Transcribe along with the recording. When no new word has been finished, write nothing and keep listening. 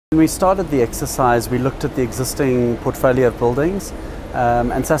When we started the exercise, we looked at the existing portfolio of buildings,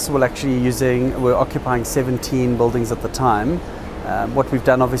 and Sasol were occupying 17 buildings at the time. What we've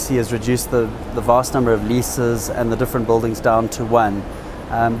done obviously is reduce the vast number of leases and the different buildings down to one.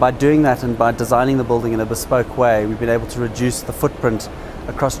 By doing that and by designing the building in a bespoke way, we've been able to reduce the footprint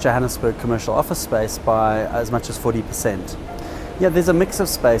across Johannesburg commercial office space by as much as 40%. Yeah, there's a mix of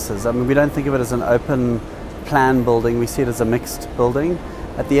spaces. I mean, we don't think of it as an open plan building, we see it as a mixed building.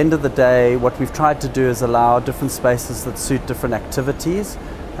 At the end of the day, what we've tried to do is allow different spaces that suit different activities.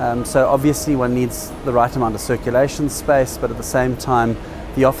 So obviously one needs the right amount of circulation space, but at the same time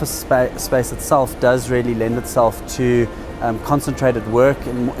the office space itself does really lend itself to concentrated work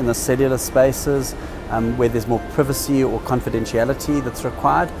in the cellular spaces where there's more privacy or confidentiality that's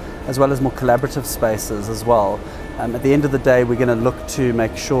required, as well as more collaborative spaces as well. At the end of the day, we're going to look to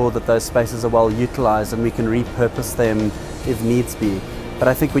make sure that those spaces are well utilized and we can repurpose them if needs be. But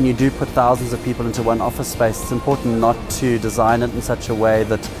I think when you do put thousands of people into one office space, it's important not to design it in such a way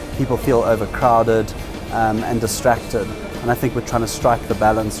that people feel overcrowded and distracted. And I think we're trying to strike the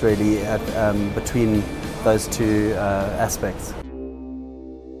balance really between those two aspects.